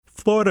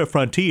Florida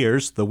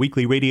Frontiers, the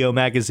weekly radio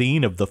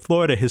magazine of the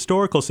Florida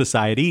Historical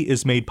Society,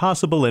 is made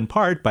possible in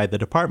part by the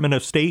Department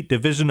of State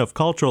Division of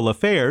Cultural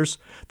Affairs,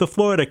 the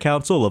Florida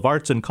Council of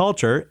Arts and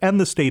Culture, and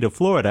the state of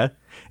Florida.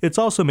 It's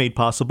also made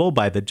possible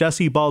by the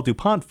Jessie Ball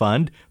DuPont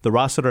Fund, the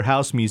Rossiter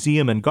House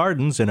Museum and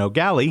Gardens in Eau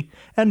Gallie,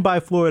 and by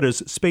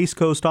Florida's Space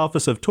Coast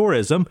Office of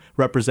Tourism,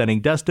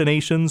 representing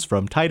destinations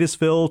from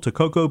Titusville to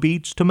Cocoa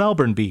Beach to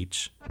Melbourne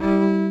Beach.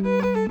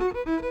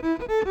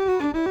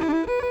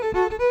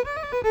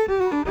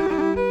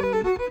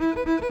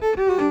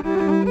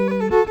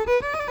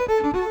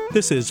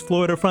 This is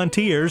Florida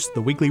Frontiers,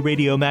 the weekly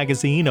radio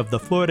magazine of the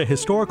Florida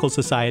Historical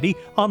Society,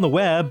 on the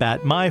web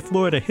at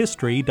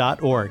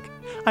myfloridahistory.org.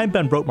 I'm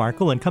Ben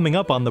Brotmarkle, and coming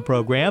up on the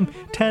program,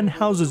 10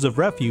 houses of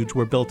refuge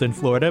were built in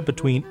Florida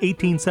between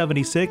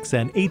 1876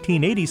 and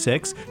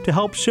 1886 to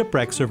help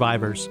shipwreck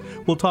survivors.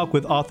 We'll talk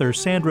with author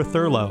Sandra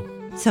Thurlow.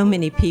 So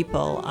many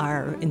people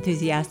are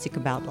enthusiastic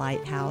about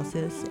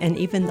lighthouses and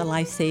even the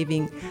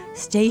life-saving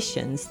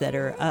stations that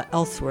are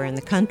elsewhere in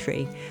the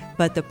country,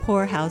 but the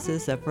poor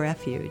houses of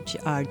refuge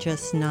are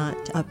just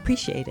not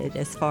appreciated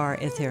as far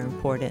as their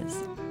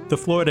importance. The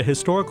Florida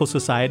Historical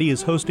Society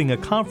is hosting a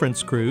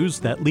conference cruise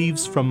that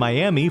leaves from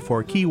Miami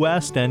for Key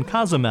West and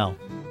Cozumel.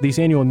 These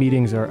annual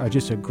meetings are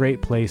just a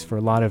great place for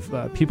a lot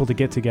of people to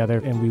get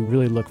together, and we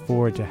really look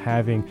forward to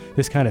having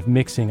this kind of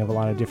mixing of a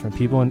lot of different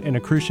people, and a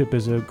cruise ship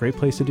is a great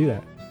place to do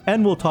that.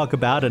 And we'll talk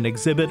about an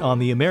exhibit on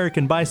the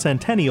American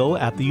Bicentennial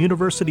at the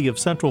University of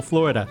Central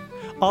Florida.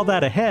 All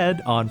that ahead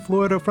on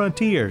Florida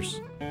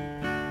Frontiers.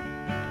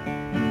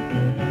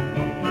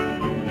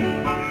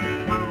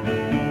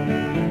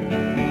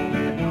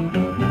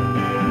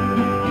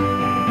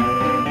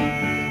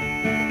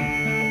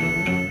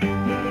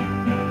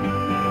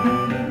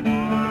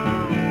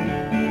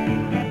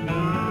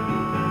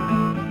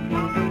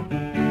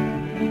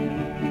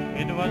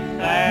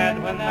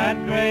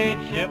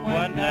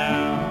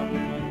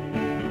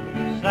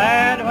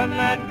 Sad when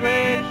that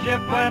great ship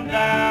went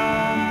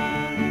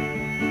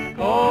down.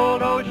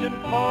 Cold ocean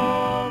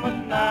cold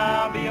must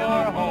now be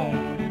your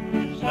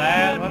home.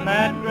 Sad when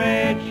that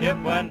great ship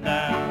went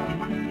down.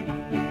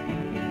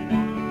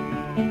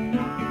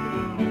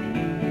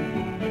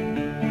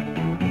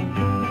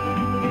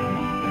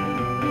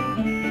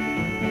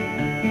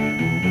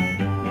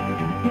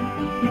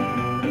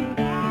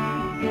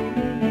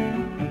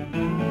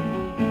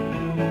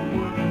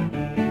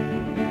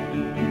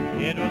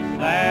 It was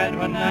sad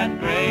when that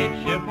great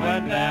ship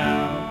went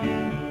down.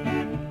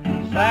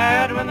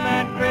 Sad when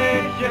that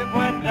great ship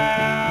went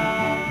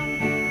down.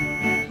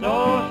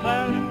 So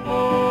sad and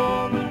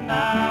cold must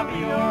now be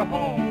your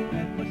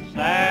home.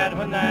 Sad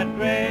when that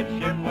great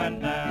ship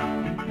went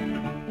down.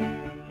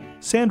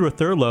 Sandra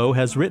Thurlow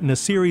has written a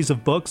series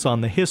of books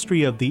on the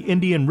history of the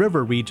Indian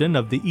River region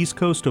of the east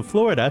coast of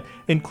Florida,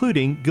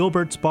 including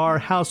Gilbert's Bar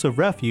House of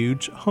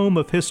Refuge, Home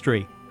of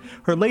History.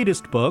 Her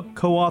latest book,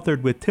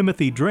 co-authored with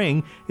Timothy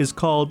Dring, is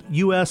called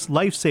U.S.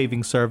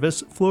 Life-Saving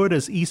Service,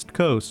 Florida's East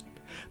Coast.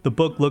 The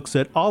book looks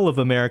at all of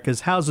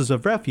America's houses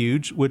of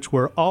refuge, which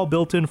were all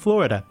built in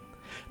Florida.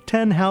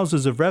 10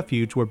 houses of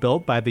refuge were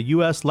built by the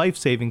U.S.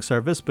 Life-Saving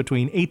Service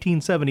between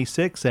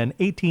 1876 and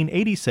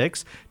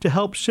 1886 to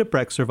help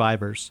shipwreck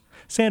survivors.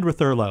 Sandra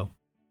Thurlow.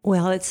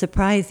 Well, it's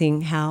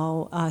surprising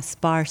how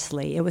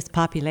sparsely it was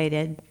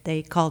populated.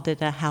 They called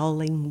it a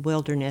howling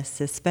wilderness,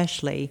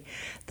 especially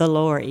the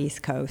lower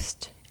East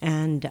Coast.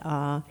 And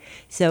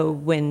so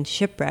when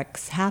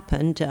shipwrecks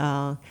happened,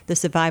 the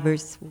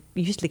survivors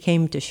usually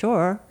came to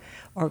shore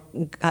or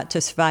got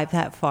to survive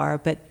that far,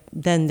 but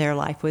then their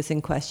life was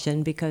in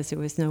question because there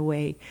was no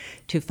way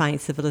to find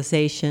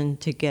civilization,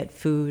 to get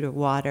food or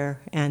water,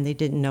 and they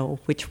didn't know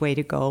which way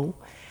to go.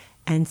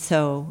 And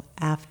so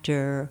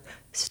after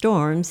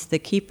storms, the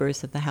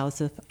keepers of the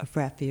House of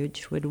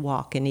Refuge would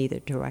walk in either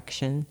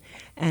direction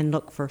and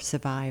look for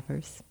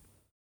survivors.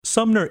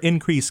 Sumner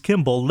Increase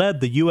Kimball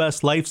led the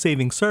U.S.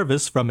 Life-Saving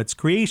Service from its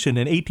creation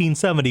in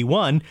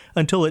 1871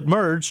 until it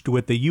merged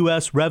with the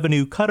U.S.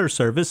 Revenue Cutter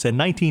Service in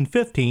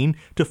 1915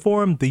 to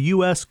form the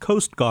U.S.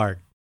 Coast Guard.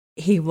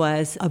 He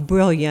was a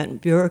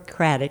brilliant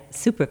bureaucratic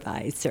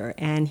supervisor,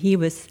 and it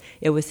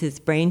was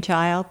his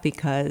brainchild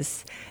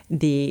because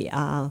the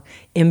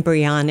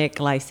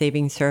embryonic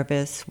life-saving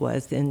service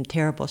was in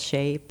terrible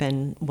shape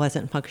and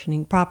wasn't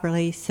functioning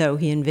properly, so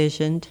he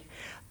envisioned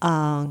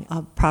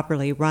a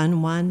properly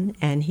run one,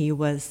 and he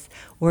was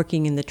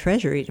working in the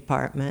Treasury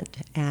Department,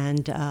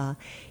 and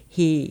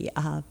he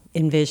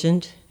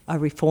envisioned a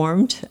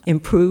reformed,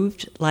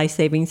 improved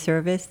life-saving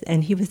service,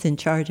 and he was in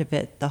charge of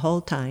it the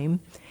whole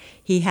time.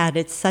 He had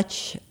it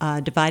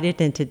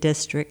divided into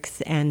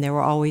districts, and there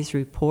were always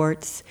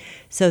reports,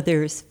 so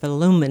there's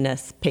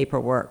voluminous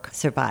paperwork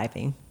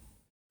surviving.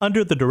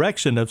 Under the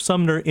direction of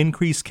Sumner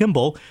Increase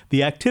Kimball,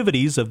 the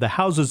activities of the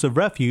Houses of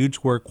Refuge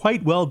were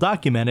quite well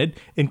documented,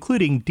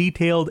 including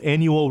detailed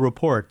annual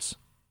reports.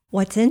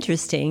 What's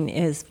interesting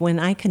is when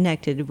I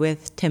connected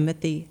with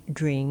Timothy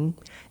Dring,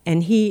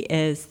 and he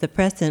is the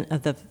president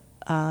of the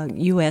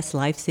U.S.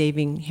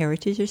 Life-Saving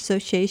Heritage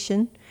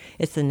Association,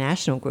 It's a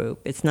national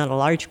group. It's not a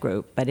large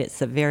group, but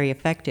it's a very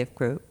effective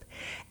group.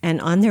 And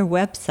on their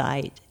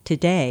website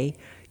today,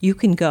 you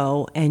can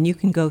go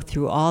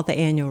through all the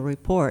annual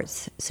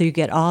reports. So you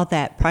get all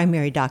that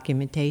primary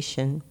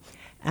documentation.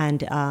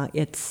 And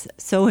it's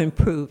so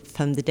improved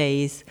from the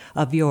days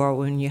of yore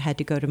when you had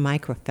to go to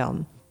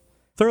microfilm.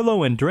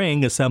 Thurlow and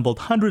Dring assembled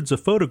hundreds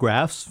of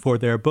photographs for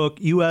their book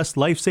U.S.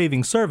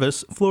 Life-Saving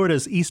Service,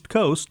 Florida's East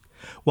Coast.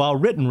 While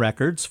written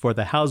records for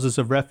the houses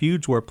of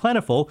refuge were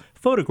plentiful,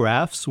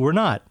 photographs were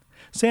not.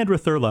 Sandra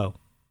Thurlow.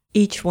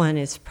 Each one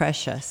is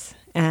precious.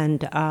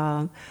 And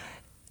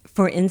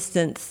for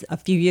instance, a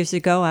few years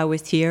ago, I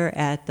was here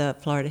at the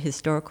Florida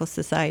Historical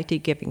Society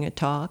giving a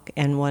talk,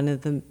 and one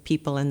of the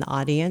people in the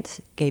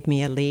audience gave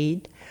me a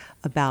lead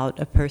about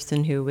a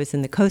person who was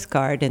in the Coast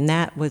Guard, and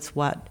that was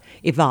what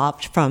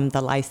evolved from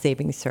the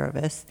life-saving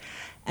service.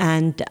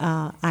 And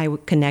I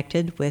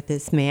connected with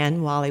this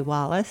man, Wally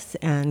Wallace,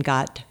 and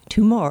got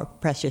 2 more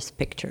precious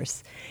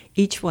pictures.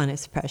 Each one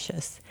is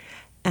precious.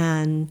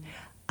 And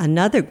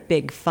another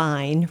big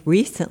find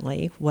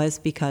recently was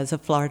because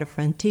of Florida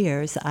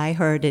Frontiers. I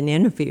heard an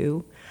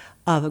interview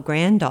of a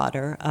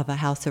granddaughter of a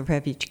House of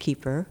Refuge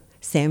keeper,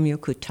 Samuel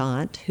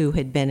Coutant, who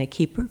had been a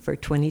keeper for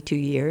 22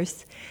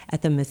 years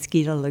at the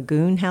Mosquito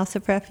Lagoon House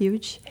of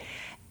Refuge.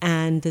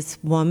 And this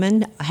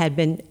woman had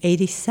been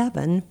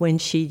 87 when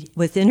she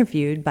was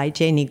interviewed by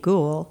Janie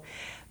Gould,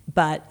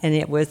 and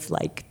it was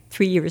like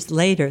 3 years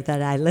later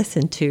that I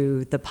listened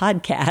to the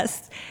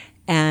podcast.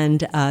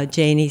 And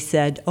Janie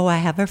said, I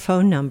have her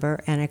phone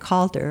number, and I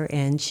called her,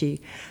 and she's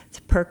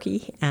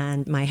perky,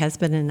 and my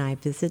husband and I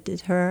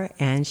visited her,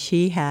 and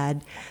she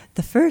had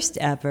the first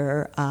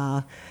ever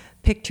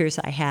pictures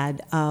I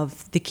had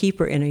of the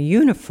keeper in a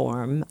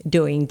uniform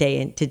doing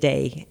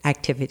day-to-day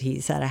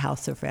activities at a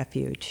house of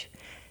refuge.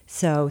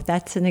 So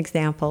that's an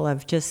example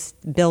of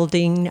just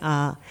building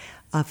a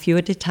few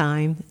at a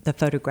time, the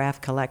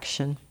photograph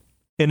collection.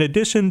 In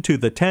addition to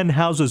the 10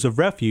 houses of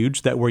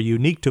refuge that were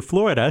unique to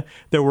Florida,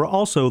 there were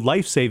also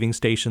life-saving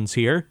stations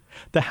here.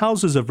 The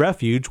houses of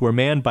refuge were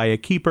manned by a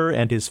keeper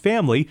and his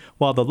family,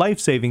 while the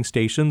life-saving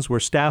stations were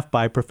staffed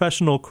by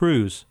professional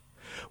crews.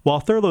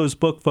 While Thurlow's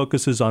book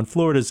focuses on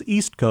Florida's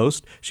East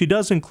Coast, she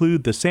does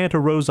include the Santa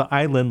Rosa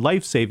Island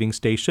life-saving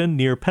station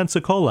near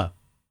Pensacola.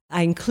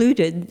 I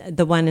included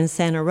the one in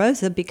Santa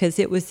Rosa because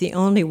it was the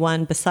only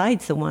one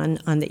besides the one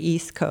on the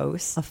East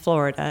Coast of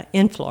Florida,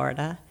 in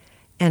Florida.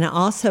 And I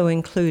also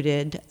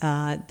included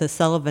the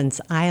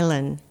Sullivan's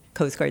Island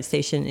Coast Guard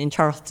Station in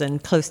Charleston,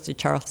 close to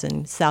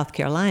Charleston, South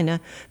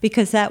Carolina,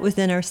 because that was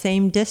in our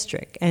same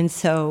district. And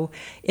so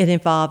it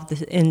involved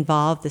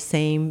the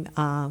same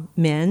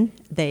men.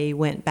 They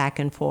went back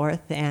and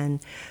forth, and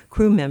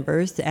crew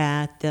members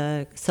at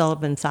the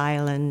Sullivan's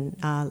Island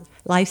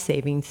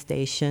life-saving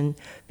station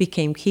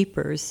became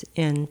keepers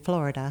in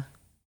Florida.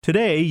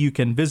 Today, you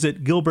can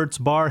visit Gilbert's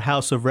Bar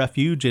House of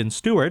Refuge in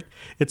Stuart.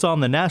 It's on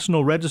the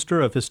National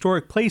Register of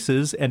Historic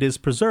Places and is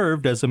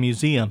preserved as a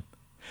museum.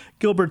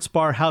 Gilbert's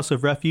Bar House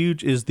of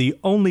Refuge is the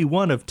only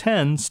one of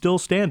 10 still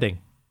standing.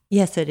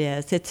 Yes, it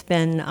is. It's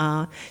been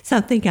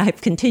something I've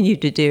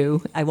continued to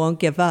do. I won't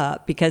give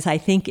up because I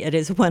think it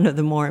is one of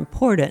the more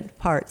important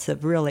parts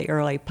of really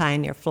early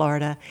pioneer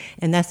Florida,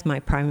 and that's my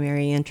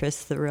primary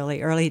interest, the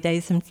really early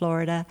days in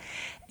Florida,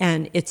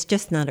 and it's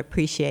just not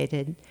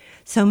appreciated.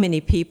 So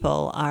many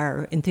people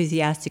are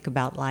enthusiastic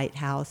about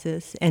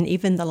lighthouses and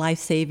even the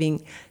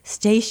life-saving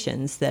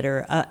stations that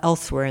are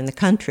elsewhere in the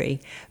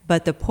country,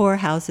 but the poor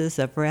houses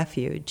of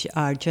refuge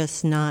are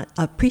just not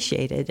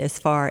appreciated as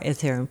far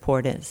as their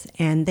importance.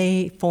 And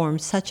they form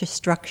such a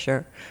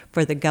structure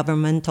for the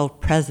governmental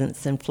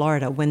presence in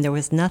Florida when there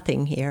was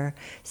nothing here,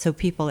 so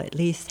people at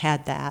least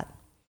had that.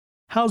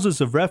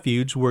 Houses of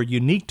refuge were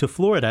unique to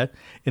Florida.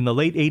 In the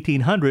late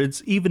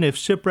 1800s, even if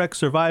shipwreck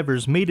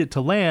survivors made it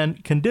to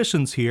land,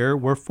 conditions here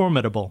were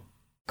formidable.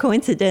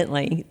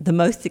 Coincidentally, the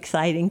most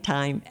exciting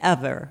time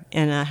ever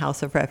in a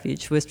house of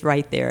refuge was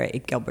right there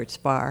at Gilbert's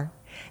Bar,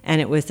 and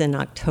it was in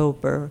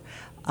October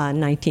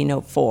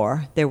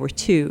 1904. There were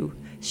 2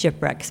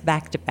 shipwrecks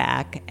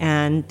back-to-back,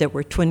 and there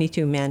were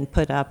 22 men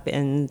put up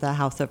in the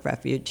house of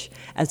refuge.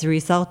 As a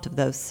result of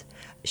those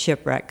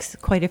shipwrecks,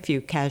 quite a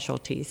few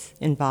casualties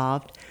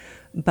involved.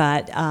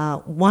 But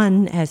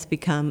one has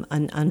become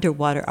an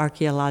underwater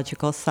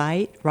archaeological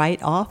site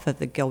right off of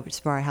the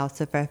Gilbert's Bar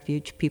House of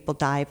Refuge. People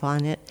dive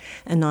on it,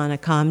 and on a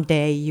calm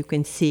day you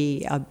can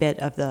see a bit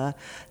of the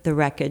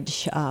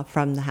wreckage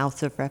from the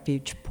House of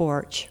Refuge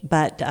porch.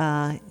 But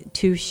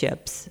 2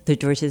 ships, the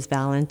George's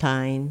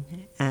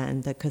Valentine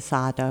and the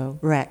Casado,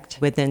 wrecked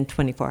within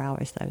 24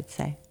 hours, I would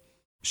say.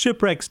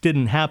 Shipwrecks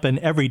didn't happen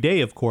every day,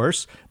 of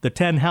course. The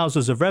 10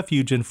 houses of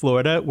refuge in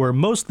Florida were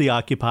mostly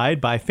occupied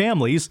by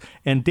families,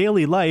 and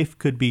daily life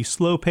could be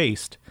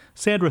slow-paced.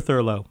 Sandra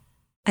Thurlow.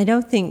 I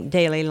don't think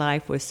daily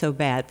life was so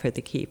bad for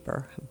the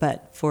keeper,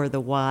 but for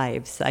the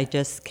wives, I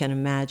just can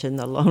imagine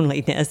the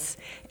loneliness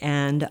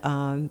and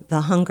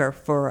the hunger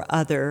for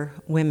other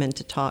women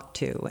to talk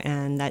to,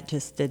 and that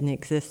just didn't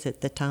exist at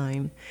the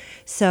time.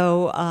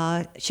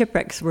 So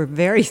shipwrecks were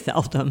very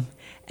seldom,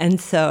 And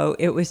so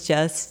it was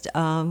just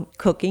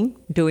cooking,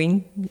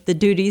 doing the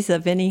duties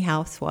of any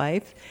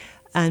housewife,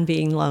 and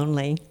being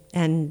lonely,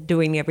 and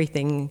doing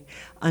everything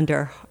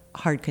under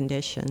hard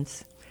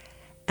conditions.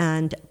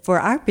 And for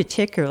our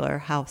particular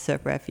house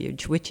of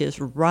refuge, which is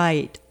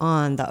right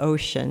on the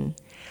ocean,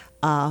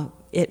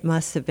 it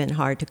must have been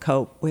hard to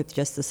cope with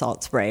just the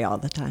salt spray all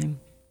the time.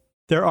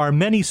 There are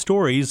many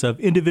stories of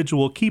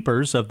individual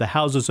keepers of the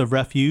houses of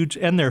refuge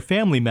and their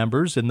family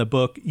members in the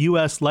book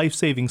U.S.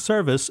 Life-Saving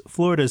Service,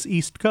 Florida's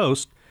East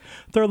Coast.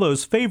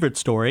 Thurlow's favorite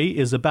story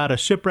is about a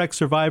shipwreck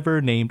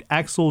survivor named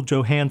Axel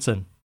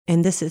Johansson.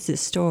 And this is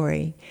his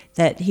story,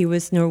 that he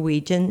was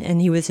Norwegian and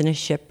he was in a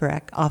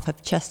shipwreck off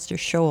of Chester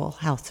Shoal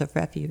House of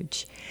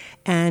Refuge.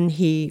 And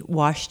he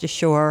washed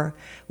ashore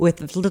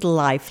with little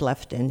life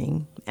left in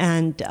him.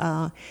 And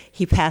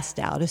he passed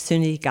out as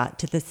soon as he got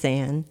to the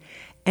sand.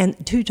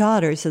 And 2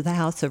 daughters of the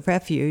House of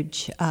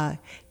Refuge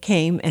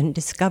came and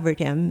discovered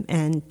him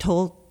and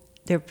told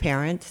their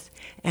parents,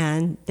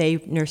 and they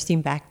nursed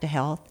him back to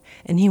health.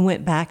 And he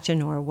went back to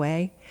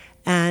Norway.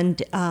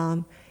 And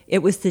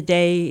it was the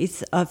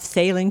days of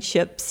sailing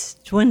ships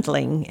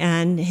dwindling,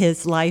 and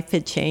his life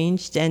had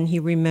changed, and he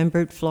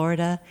remembered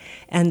Florida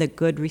and the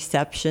good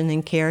reception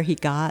and care he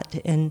got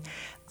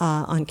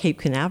on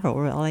Cape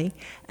Canaveral, really.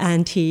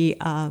 And he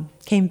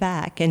came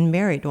back and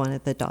married one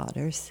of the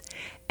daughters.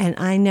 And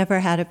I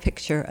never had a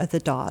picture of the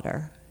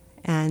daughter.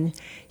 And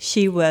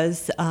she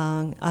was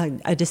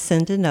a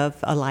descendant of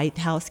a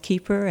lighthouse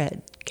keeper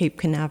at Cape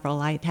Canaveral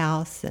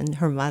Lighthouse, and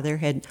her mother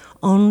had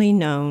only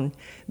known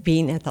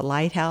being at the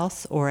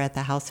lighthouse or at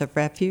the House of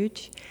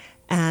Refuge.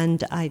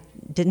 And I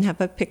didn't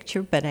have a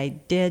picture, but I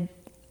did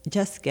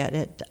just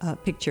get a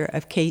picture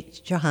of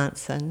Kate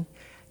Quarterman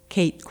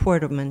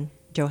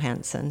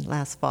Johansson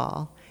last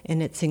fall,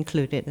 and it's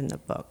included in the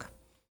book.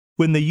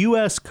 When the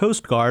U.S.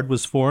 Coast Guard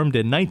was formed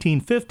in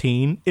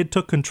 1915, it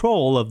took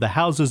control of the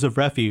houses of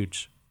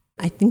refuge.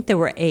 I think there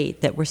were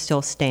 8 that were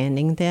still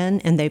standing then,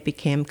 and they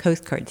became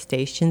Coast Guard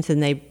stations,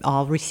 and they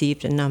all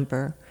received a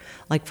number.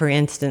 Like, for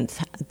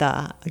instance,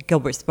 the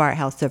Gilbert Spar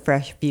House of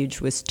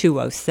Refuge was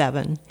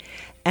 207.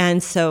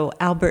 And so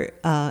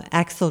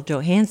Axel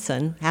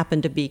Johansson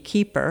happened to be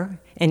keeper,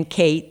 and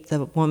Kate,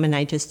 the woman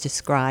I just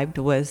described,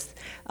 was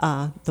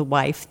the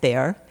wife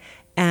there.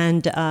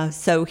 And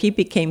so he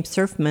became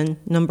surfman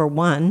number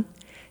 1,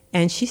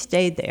 and she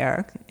stayed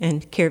there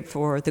and cared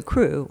for the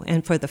crew.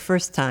 And for the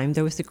first time,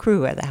 there was a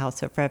crew at the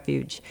House of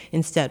Refuge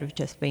instead of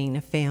just being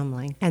a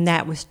family. And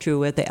that was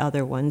true of the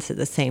other ones at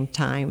the same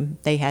time.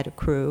 They had a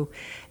crew.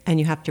 And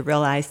you have to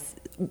realize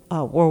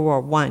World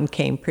War I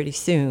came pretty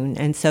soon,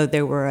 and so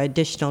there were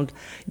additional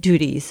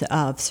duties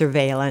of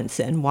surveillance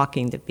and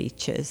walking the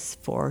beaches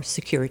for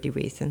security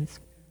reasons.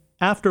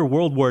 After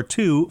World War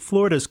II,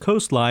 Florida's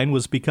coastline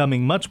was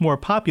becoming much more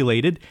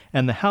populated,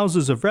 and the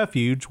houses of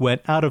refuge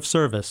went out of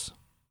service.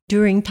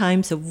 During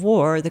times of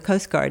war, the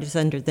Coast Guard is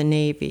under the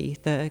Navy,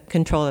 the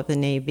control of the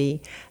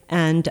Navy,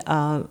 and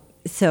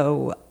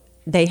so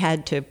they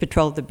had to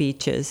patrol the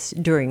beaches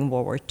during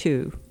World War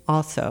II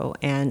also,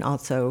 and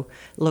also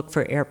look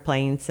for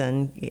airplanes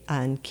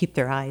and keep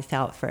their eyes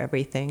out for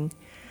everything.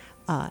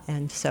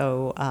 And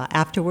so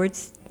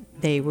afterwards,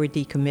 they were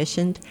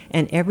decommissioned,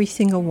 and every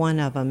single one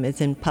of them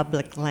is in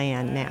public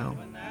land now.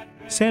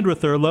 Sandra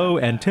Thurlow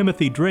and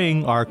Timothy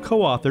Dring are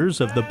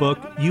co-authors of the book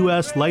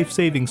U.S.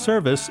 Life-Saving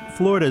Service,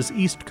 Florida's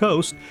East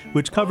Coast,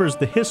 which covers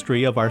the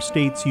history of our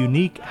state's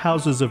unique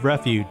houses of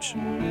refuge.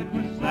 It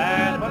was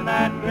sad when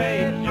that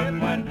great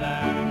ship went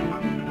down.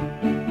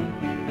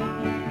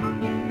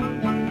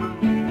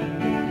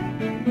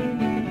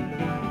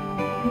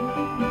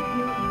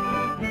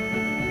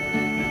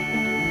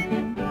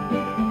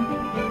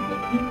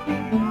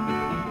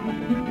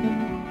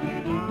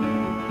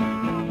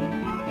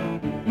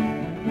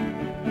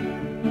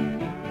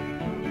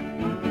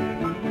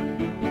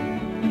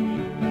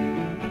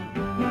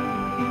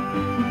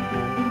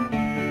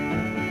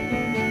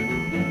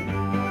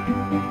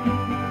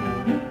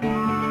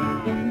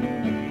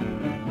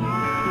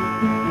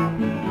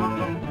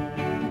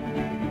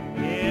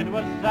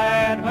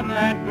 Sad when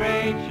that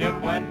great ship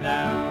went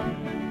down.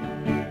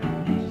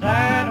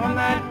 Sad when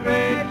that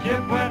great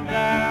ship went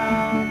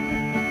down.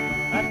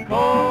 That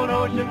cold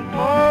ocean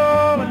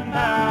floor will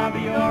now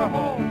be your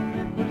home.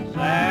 It was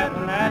sad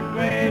when that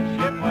great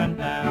ship went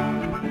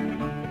down.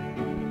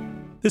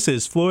 This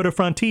is Florida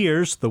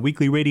Frontiers, the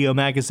weekly radio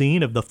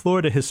magazine of the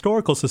Florida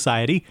Historical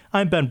Society.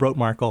 I'm Ben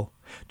Brotmarkle.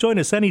 Join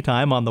us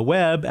anytime on the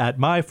web at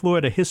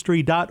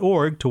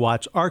myfloridahistory.org to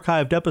watch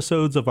archived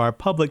episodes of our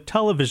public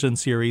television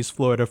series,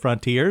 Florida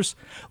Frontiers,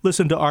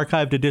 listen to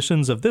archived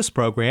editions of this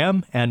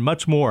program, and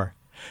much more.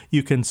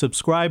 You can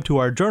subscribe to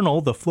our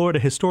journal, the Florida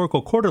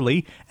Historical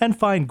Quarterly, and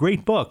find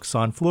great books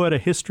on Florida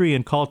history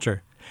and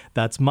culture.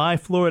 That's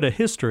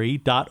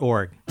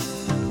myfloridahistory.org.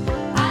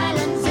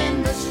 Islands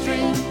in the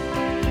stream,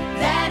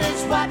 that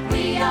is what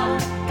we are.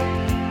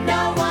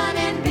 No one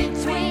in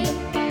between.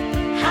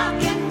 How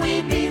can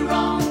we be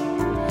wrong?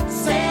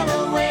 Sail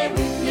away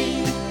with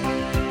me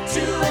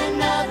to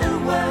another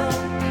world,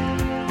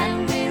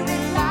 and we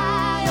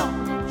rely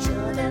on each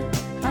other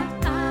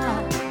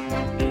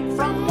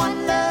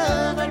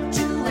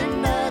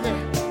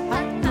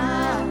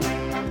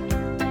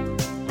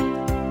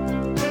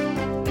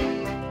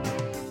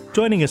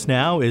Joining us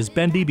now is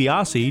Ben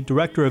DiBiase,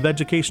 Director of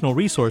Educational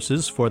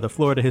Resources for the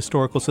Florida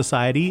Historical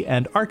Society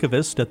and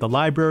archivist at the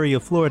Library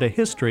of Florida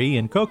History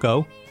in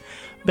Cocoa.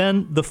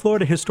 Ben, the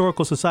Florida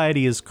Historical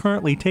Society is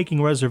currently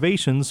taking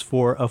reservations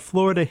for a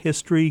Florida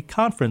History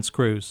Conference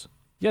cruise.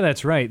 Yeah,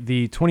 that's right.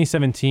 The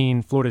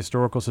 2017 Florida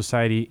Historical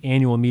Society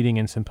annual meeting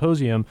and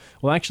symposium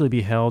will actually be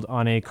held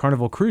on a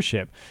Carnival cruise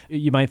ship.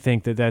 You might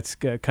think that that's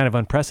kind of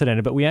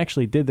unprecedented, but we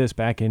actually did this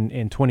back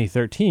in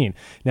 2013.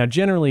 Now,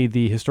 generally,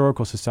 the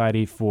Historical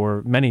Society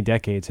for many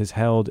decades has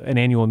held an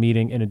annual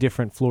meeting in a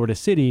different Florida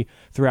city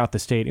throughout the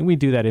state, and we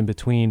do that in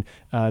between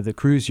the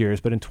cruise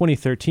years. But in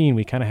 2013,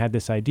 we kind of had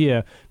this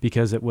idea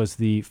because it was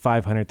the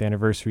 500th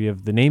anniversary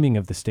of the naming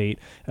of the state,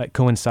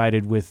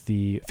 coincided with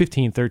the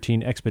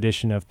 1513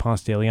 expedition of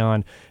Ponce de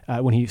Leon,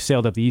 when he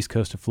sailed up the east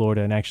coast of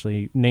Florida and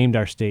actually named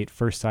our state,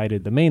 first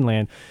sighted the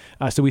mainland.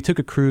 So we took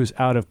a cruise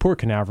out of Port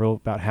Canaveral,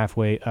 about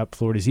halfway up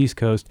Florida's east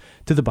coast,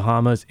 to the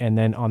Bahamas, and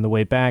then on the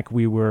way back,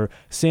 we were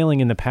sailing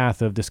in the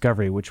path of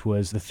discovery, which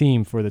was the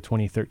theme for the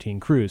 2013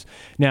 cruise.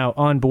 Now,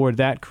 on board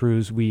that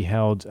cruise, we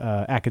held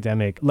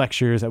academic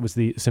lectures. That was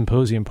the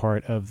symposium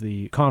part of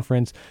the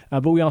conference,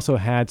 but we also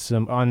had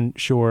some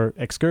onshore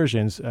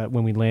excursions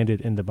when we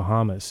landed in the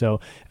Bahamas. So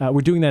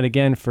we're doing that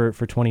again for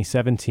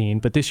 2017,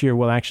 but this year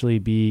we'll actually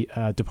be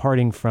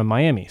departing from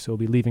Miami. So we'll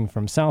be leaving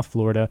from South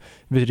Florida,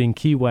 visiting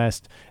Key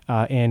West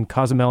and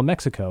Cozumel,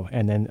 Mexico,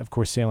 and then, of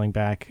course, sailing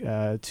back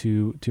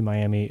to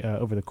Miami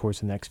over the course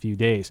of the next few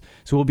days.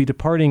 So we'll be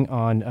departing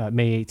on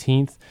May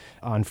 18th.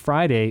 On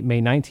Friday,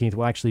 May 19th,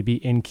 we'll actually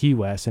be in Key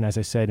West. And as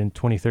I said, in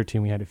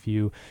 2013, we had a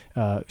few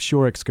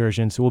shore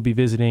excursions. So we'll be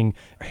visiting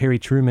Harry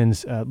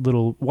Truman's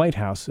little White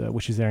House,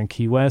 which is there in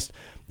Key West,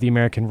 the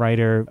American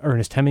writer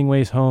Ernest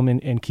Hemingway's home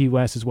in Key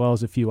West, as well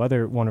as a few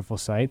other wonderful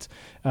sites.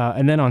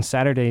 And then on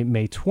Saturday,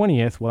 May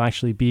 20th, we'll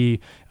actually be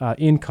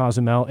in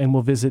Cozumel, and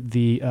we'll visit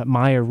the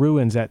Maya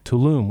ruins at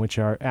Tulum, which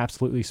are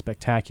absolutely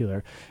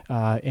spectacular.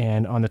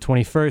 And on the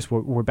 21st,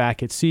 we're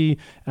back at sea,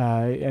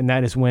 and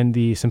that is when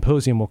the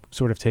symposium will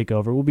sort of take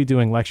over. We'll be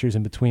doing lectures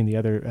in between the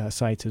other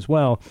sites as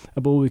well,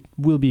 but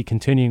we'll be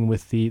continuing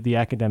with the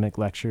academic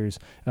lectures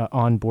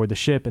on board the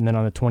ship. And then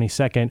on the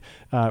 22nd,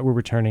 we're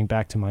returning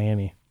back to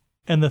Miami.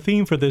 And the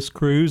theme for this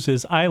cruise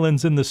is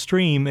Islands in the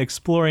Stream,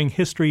 exploring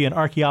history and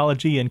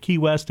archaeology in Key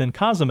West and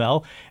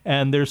Cozumel.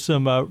 And there's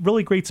some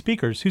really great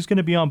speakers. Who's going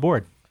to be on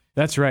board?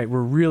 That's right.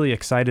 We're really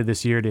excited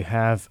this year to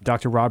have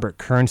Dr. Robert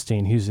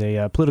Kernstein, who's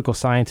a political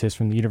scientist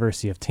from the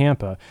University of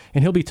Tampa,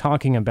 and he'll be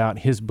talking about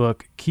his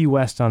book, Key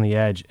West on the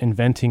Edge,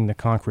 Inventing the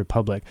Conch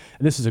Republic.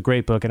 This is a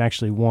great book. It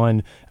actually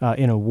won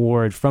an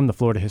award from the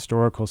Florida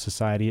Historical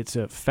Society. It's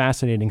a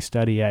fascinating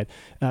study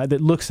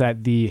that looks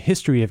at the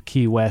history of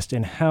Key West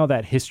and how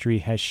that history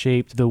has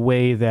shaped the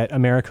way that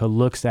America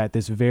looks at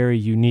this very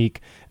unique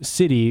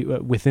city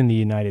within the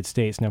United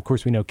States. Now, of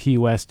course, we know Key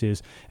West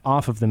is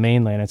off of the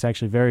mainland. It's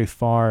actually very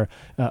far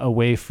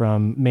away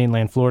from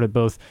mainland Florida,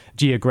 both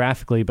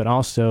geographically, but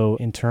also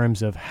in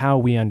terms of how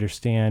we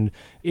understand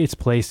its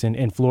place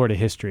in Florida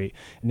history.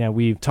 Now,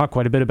 we've talked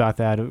quite a bit about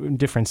that in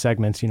different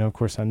segments, of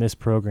course, on this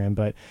program.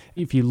 But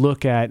if you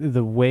look at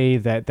the way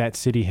that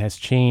city has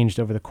changed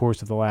over the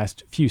course of the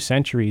last few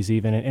centuries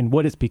even, and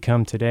what it's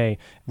become today,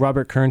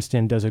 Robert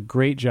Kernstein does a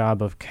great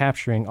job of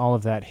capturing all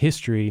of that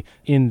history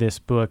in this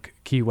book,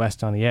 Key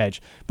West on the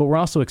Edge. But we're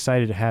also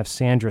excited to have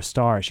Sandra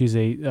Starr. She's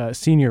a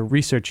senior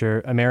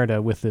researcher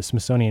emerita with the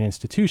Smithsonian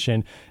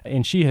Institution,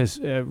 and she has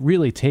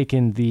really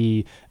taken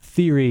the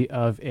theory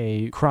of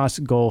a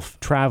cross-Gulf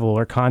travel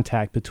or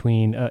contact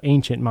between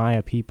ancient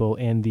Maya people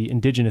and the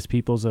indigenous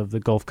peoples of the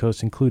Gulf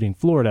Coast, including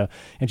Florida.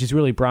 And she's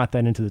really brought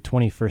that into the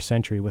 21st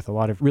century with a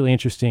lot of really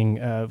interesting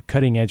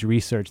cutting-edge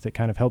research that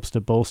kind of helps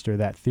to bolster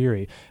that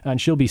theory. And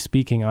she'll be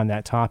speaking on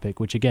that topic,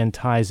 which again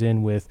ties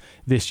in with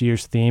this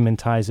year's theme and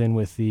ties in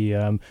with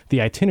the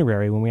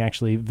itinerary when we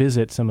actually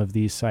visit some of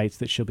these sites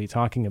that she'll be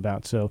talking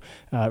about. So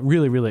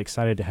really, really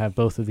excited to have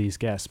both of these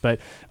guests. But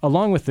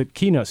along with the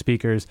keynote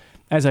speakers,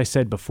 as I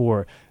said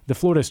before, the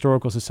Florida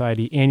Historical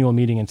Society annual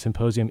meeting and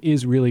symposium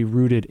is really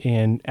rooted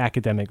in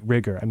academic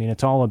rigor. I mean,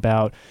 it's all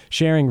about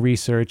sharing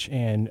research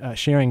and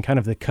sharing kind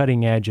of the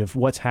cutting edge of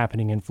what's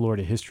happening in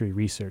Florida history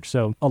research.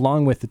 So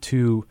along with the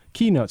two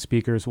keynote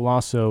speakers, we'll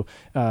also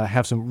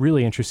have some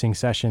really interesting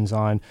sessions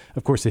on,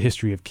 of course, the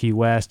history of Key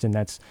West, and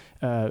that's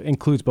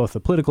includes both the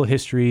political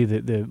history,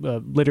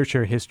 the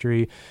literature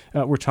history.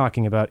 We're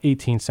talking about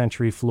 18th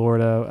century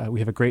Florida. We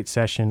have a great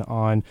session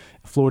on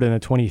Florida in the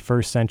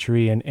 21st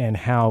century and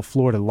how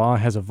Florida law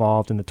has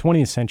evolved in the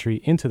 20th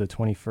century into the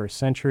 21st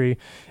century.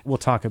 We'll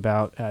talk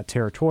about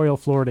territorial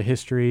Florida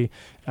history.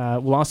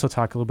 We'll also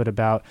talk a little bit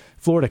about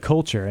Florida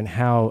culture and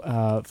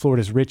how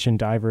Florida's rich and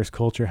diverse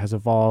culture has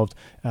evolved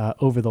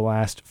over the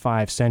last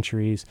 5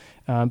 centuries,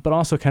 but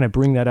also kind of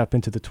bring that up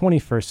into the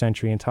 21st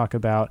century and talk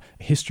about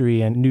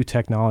history and new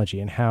technology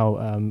and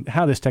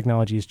how this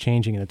technology is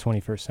changing in the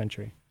 21st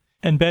century.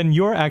 And Ben,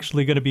 you're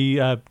actually going to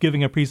be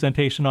giving a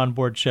presentation on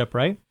board ship,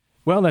 right?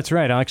 Well, that's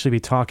right. I'll actually be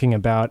talking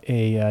about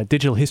a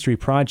digital history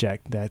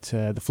project that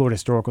the Florida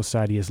Historical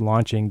Society is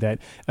launching that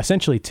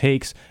essentially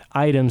takes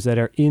items that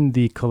are in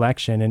the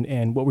collection,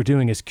 and what we're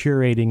doing is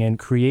curating and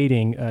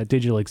creating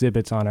digital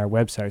exhibits on our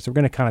website. So we're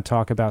going to kind of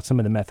talk about some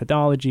of the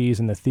methodologies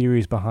and the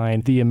theories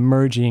behind the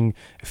emerging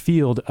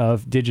field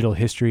of digital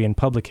history and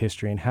public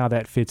history and how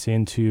that fits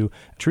into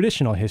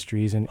traditional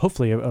histories, and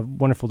hopefully a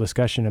wonderful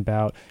discussion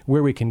about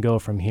where we can go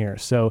from here.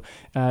 So,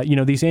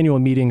 these annual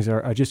meetings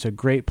are just a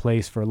great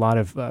place for a lot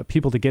of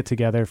people to get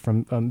together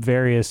from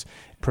various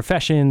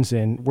professions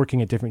and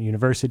working at different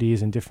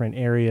universities in different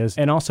areas,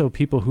 and also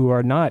people who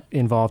are not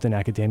involved in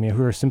academia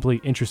who are simply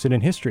interested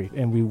in history.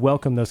 And we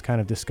welcome those kind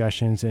of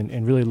discussions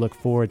and really look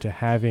forward to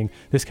having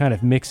this kind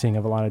of mixing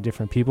of a lot of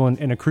different people.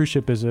 And a cruise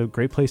ship is a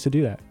great place to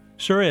do that.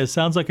 Sure is.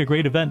 Sounds like a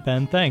great event,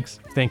 Ben.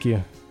 Thanks. Thank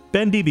you.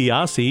 Ben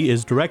DiBiase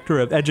is Director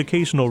of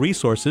Educational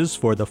Resources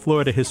for the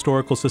Florida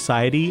Historical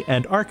Society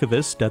and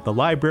Archivist at the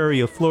Library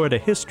of Florida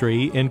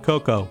History in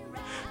Cocoa.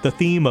 The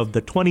theme of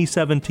the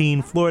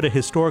 2017 Florida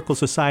Historical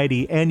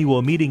Society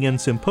Annual Meeting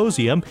and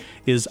Symposium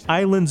is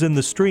Islands in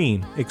the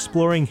Stream,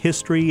 Exploring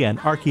History and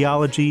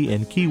Archaeology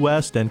in Key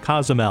West and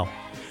Cozumel.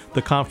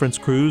 The conference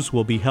cruise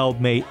will be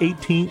held May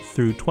 18th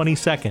through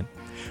 22nd.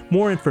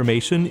 More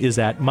information is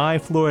at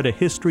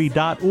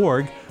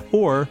myfloridahistory.org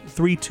or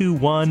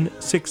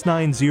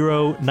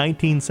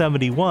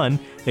 321-690-1971,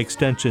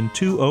 extension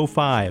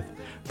 205.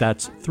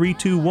 That's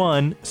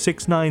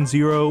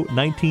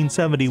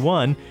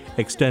 321-690-1971,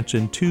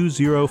 extension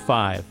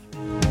 205.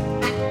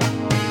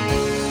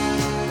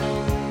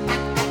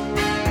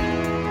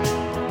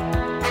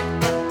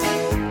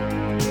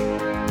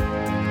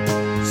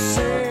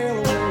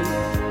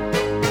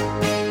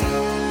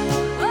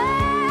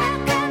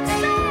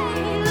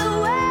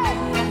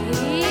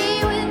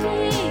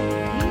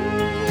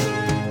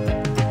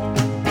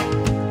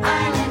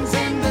 Islands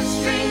in the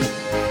stream,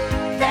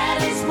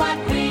 that is what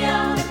we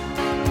are.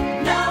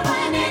 No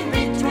one in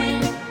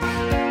between.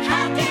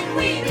 How can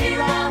we be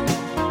wrong?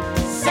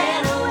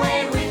 Sail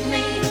away with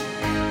me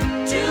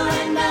to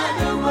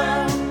another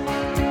world,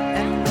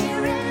 and we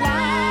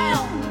rely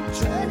on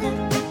each other.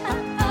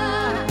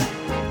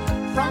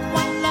 From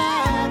one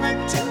lover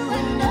to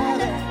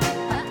another.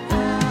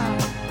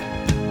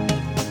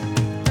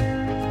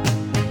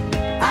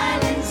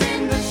 Islands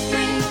in the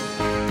stream,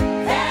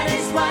 that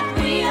is what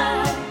we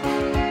are.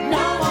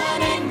 No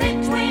one in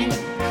between.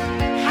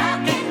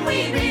 How can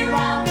we be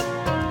wrong?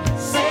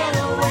 Sail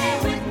away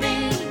with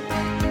me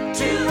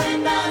to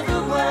another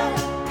world,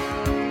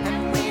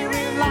 and we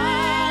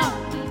rely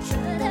on each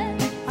other.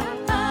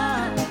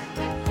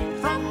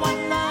 From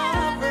one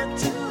lover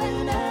to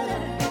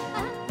another.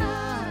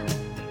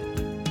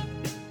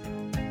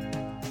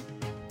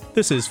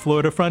 This is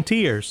Florida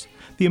Frontiers.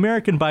 The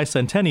American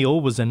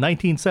Bicentennial was in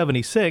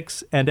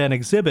 1976, and an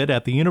exhibit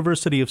at the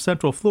University of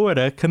Central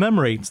Florida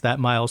commemorates that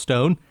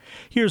milestone.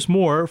 Here's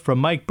more from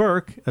Mike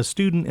Burke, a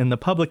student in the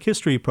Public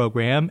History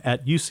program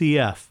at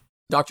UCF.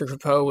 Dr.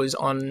 Crepeau was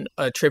on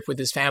a trip with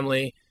his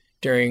family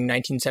during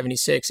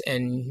 1976,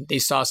 and they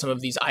saw some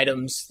of these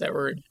items that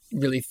were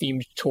really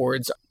themed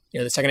towards,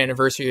 the second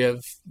anniversary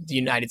of the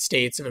United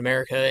States of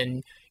America.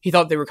 And he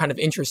thought they were kind of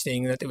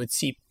interesting that they would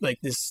see like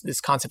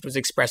this concept was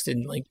expressed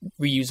in like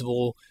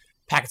reusable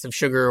packets of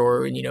sugar,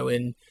 or,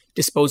 in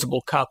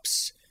disposable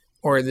cups,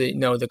 or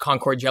the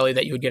Concord jelly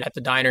that you would get at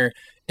the diner.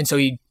 And so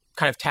he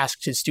kind of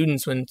tasked his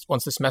students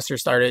once the semester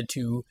started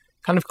to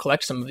kind of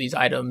collect some of these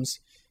items,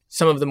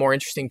 some of the more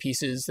interesting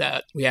pieces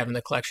that we have in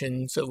the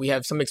collection. So we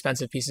have some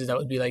expensive pieces that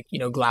would be like,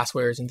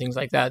 glasswares and things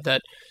like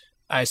that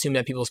I assume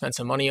that people spend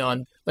some money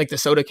on. Like the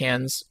soda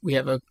cans, we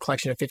have a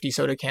collection of 50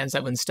 soda cans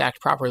that when stacked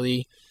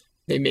properly,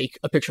 they make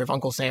a picture of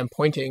Uncle Sam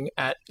pointing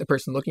at the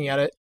person looking at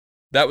it.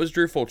 That was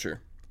Drew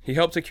Fulcher. He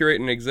helped to curate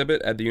an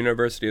exhibit at the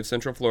University of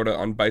Central Florida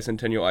on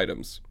bicentennial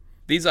items.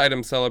 These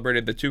items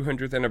celebrated the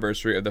 200th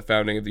anniversary of the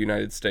founding of the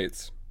United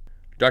States.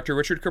 Dr.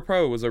 Richard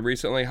Crepeau was a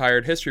recently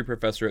hired history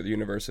professor at the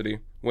university,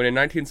 when in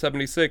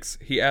 1976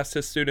 he asked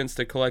his students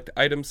to collect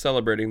items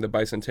celebrating the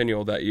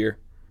bicentennial that year.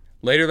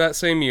 Later that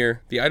same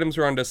year, the items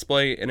were on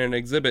display in an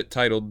exhibit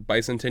titled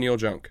Bicentennial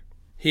Junk.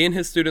 He and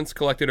his students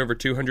collected over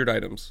 200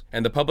 items,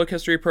 and the public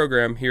history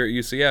program here at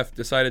UCF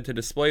decided to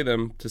display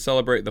them to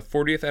celebrate the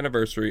 40th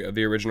anniversary of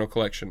the original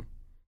collection.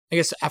 I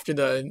guess after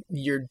the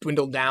year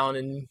dwindled down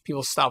and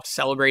people stopped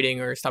celebrating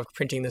or stopped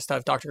printing this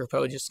stuff, Dr.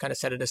 Crepeau just kind of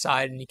set it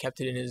aside and he kept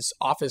it in his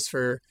office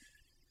for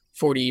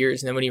 40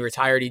 years. And then when he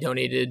retired, he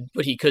donated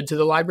what he could to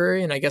the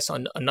library. And I guess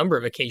on a number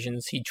of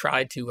occasions, he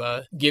tried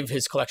to give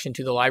his collection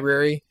to the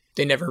library.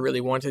 They never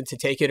really wanted to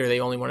take it, or they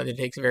only wanted to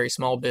take very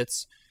small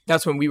bits.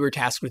 That's when we were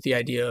tasked with the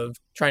idea of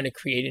trying to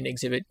create an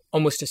exhibit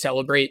almost to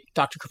celebrate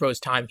Dr. Crepeau's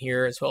time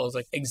here, as well as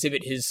like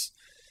exhibit his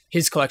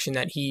collection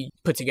that he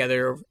put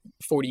together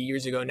 40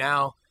 years ago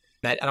now.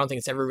 That I don't think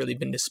it's ever really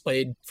been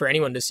displayed for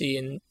anyone to see.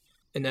 And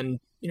then,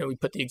 we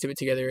put the exhibit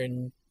together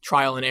in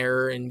trial and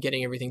error and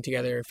getting everything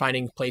together,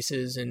 finding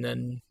places, and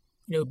then,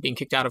 being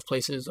kicked out of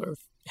places, or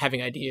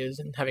having ideas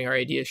and having our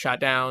ideas shot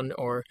down,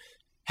 or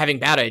having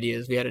bad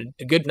ideas. We had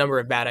a good number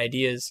of bad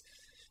ideas.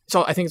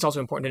 So I think it's also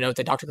important to note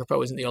that Dr.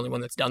 Crépeau isn't the only one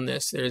that's done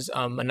this. There's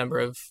a number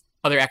of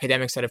other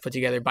academics that have put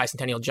together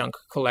bicentennial junk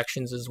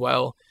collections as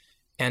well.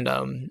 And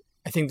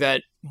I think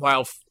that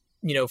while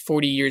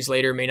 40 years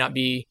later may not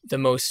be the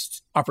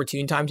most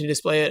opportune time to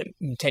display it,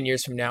 10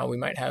 years from now, we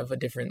might have a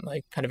different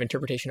kind of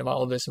interpretation of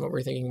all of this and what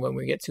we're thinking when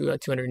we get to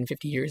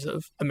 250 years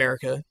of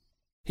America.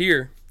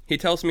 Here, he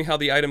tells me how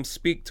the items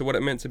speak to what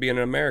it meant to be an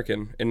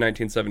American in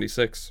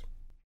 1976.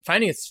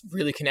 Finding it's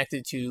really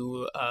connected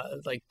to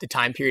the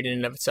time period in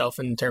and of itself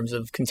in terms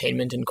of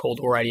containment and Cold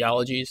War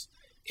ideologies.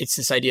 It's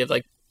this idea of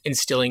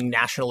instilling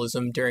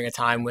nationalism during a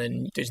time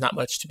when there's not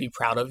much to be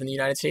proud of in the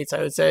United States, I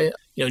would say.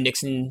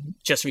 Nixon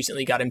just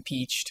recently got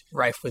impeached,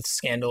 rife with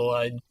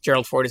scandal.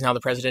 Gerald Ford is now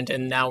the president,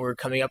 and now we're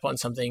coming up on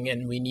something,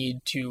 and we need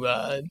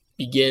to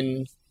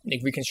begin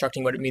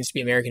reconstructing what it means to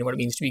be American, what it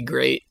means to be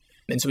great.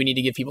 And so we need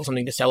to give people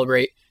something to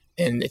celebrate.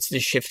 And it's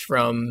this shift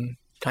from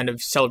kind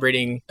of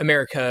celebrating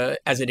America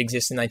as it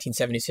exists in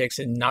 1976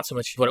 and not so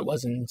much what it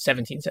was in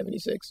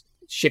 1776.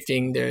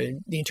 Shifting the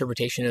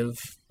interpretation of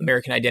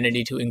American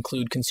identity to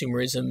include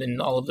consumerism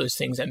and all of those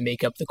things that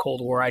make up the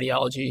Cold War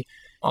ideology,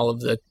 all of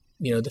the,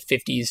 the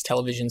 50s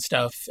television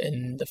stuff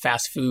and the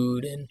fast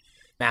food and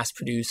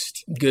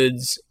mass-produced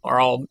goods are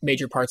all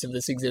major parts of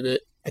this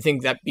exhibit. I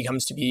think that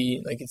becomes to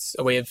be it's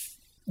a way of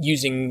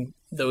using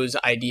those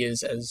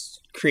ideas as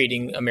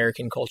creating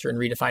American culture and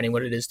redefining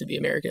what it is to be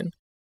American.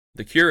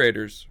 The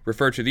curators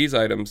refer to these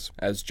items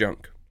as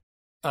junk.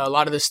 A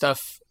lot of this stuff,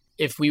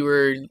 if we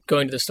were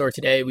going to the store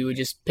today, we would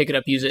just pick it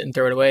up, use it, and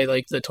throw it away,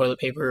 like the toilet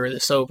paper or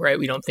the soap, right?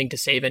 We don't think to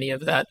save any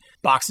of that.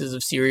 Boxes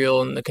of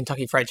cereal and the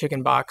Kentucky Fried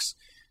Chicken box,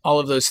 all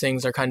of those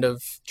things are kind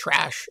of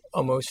trash,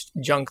 almost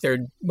junk.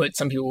 They're what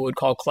some people would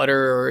call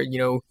clutter, or,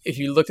 if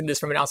you looked at this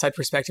from an outside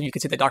perspective, you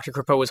could say that Dr.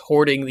 Crépeau was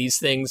hoarding these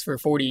things for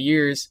 40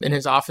 years in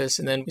his office,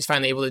 and then was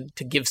finally able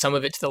to give some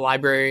of it to the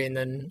library and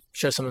then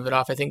show some of it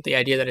off. I think the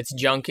idea that it's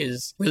junk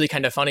is really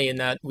kind of funny in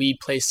that we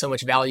place so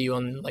much value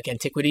on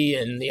antiquity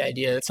and the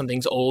idea that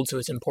something's old, so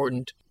it's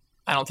important.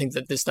 I don't think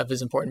that this stuff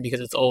is important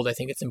because it's old. I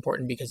think it's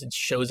important because it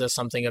shows us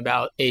something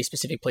about a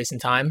specific place and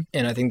time.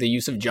 And I think the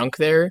use of junk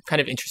there, kind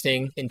of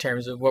interesting in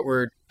terms of what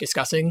we're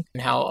discussing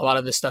and how a lot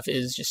of this stuff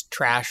is just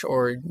trash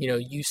or,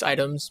 use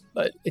items,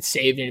 but it's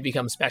saved and it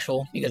becomes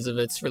special because of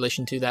its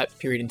relation to that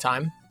period in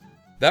time.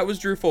 That was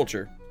Drew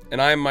Fulcher,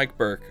 and I am Mike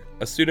Burke,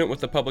 a student with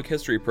the Public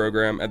History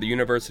program at the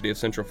University of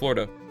Central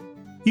Florida.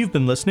 You've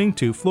been listening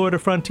to Florida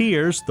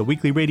Frontiers, the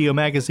weekly radio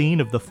magazine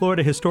of the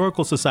Florida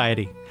Historical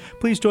Society.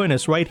 Please join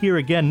us right here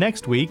again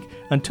next week.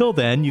 Until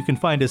then, you can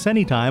find us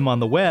anytime on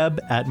the web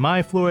at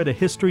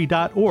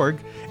myfloridahistory.org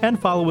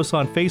and follow us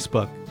on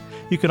Facebook.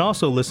 You can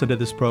also listen to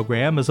this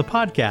program as a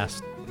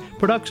podcast.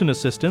 Production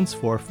assistance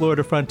for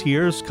Florida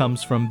Frontiers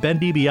comes from Ben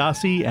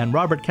DiBiase and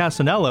Robert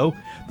Casanello.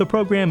 The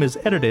program is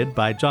edited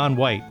by John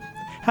White.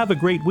 Have a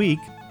great week.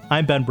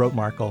 I'm Ben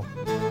Brotmarkle.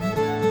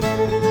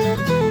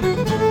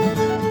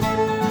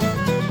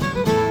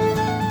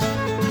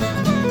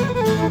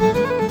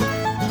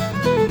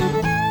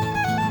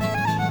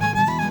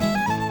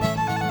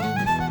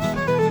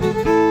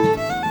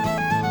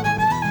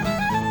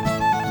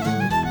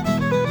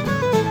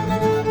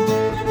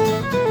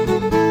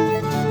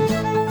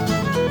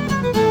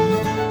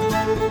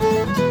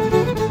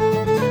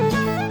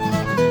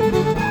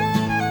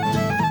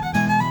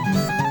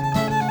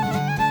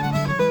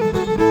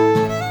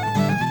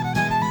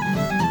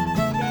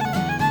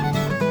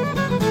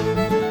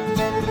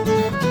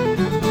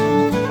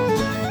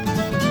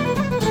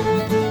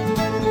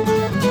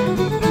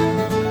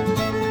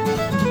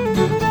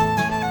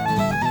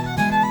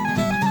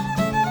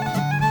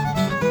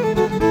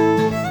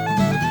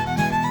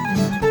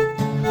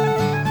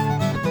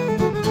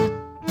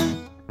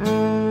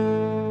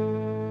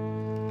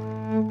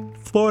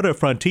 Florida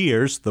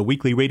Frontiers, the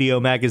weekly radio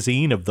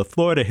magazine of the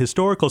Florida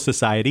Historical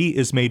Society,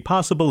 is made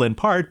possible in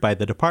part by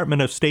the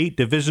Department of State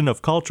Division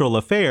of Cultural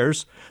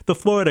Affairs, the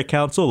Florida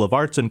Council of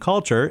Arts and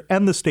Culture,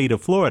 and the state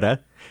of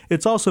Florida.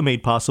 It's also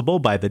made possible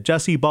by the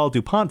Jessie Ball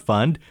DuPont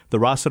Fund, the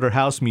Rossiter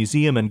House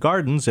Museum and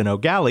Gardens in Eau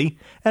Gallie,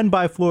 and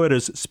by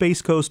Florida's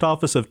Space Coast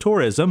Office of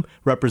Tourism,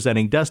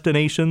 representing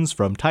destinations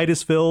from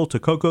Titusville to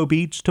Cocoa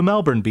Beach to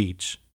Melbourne Beach.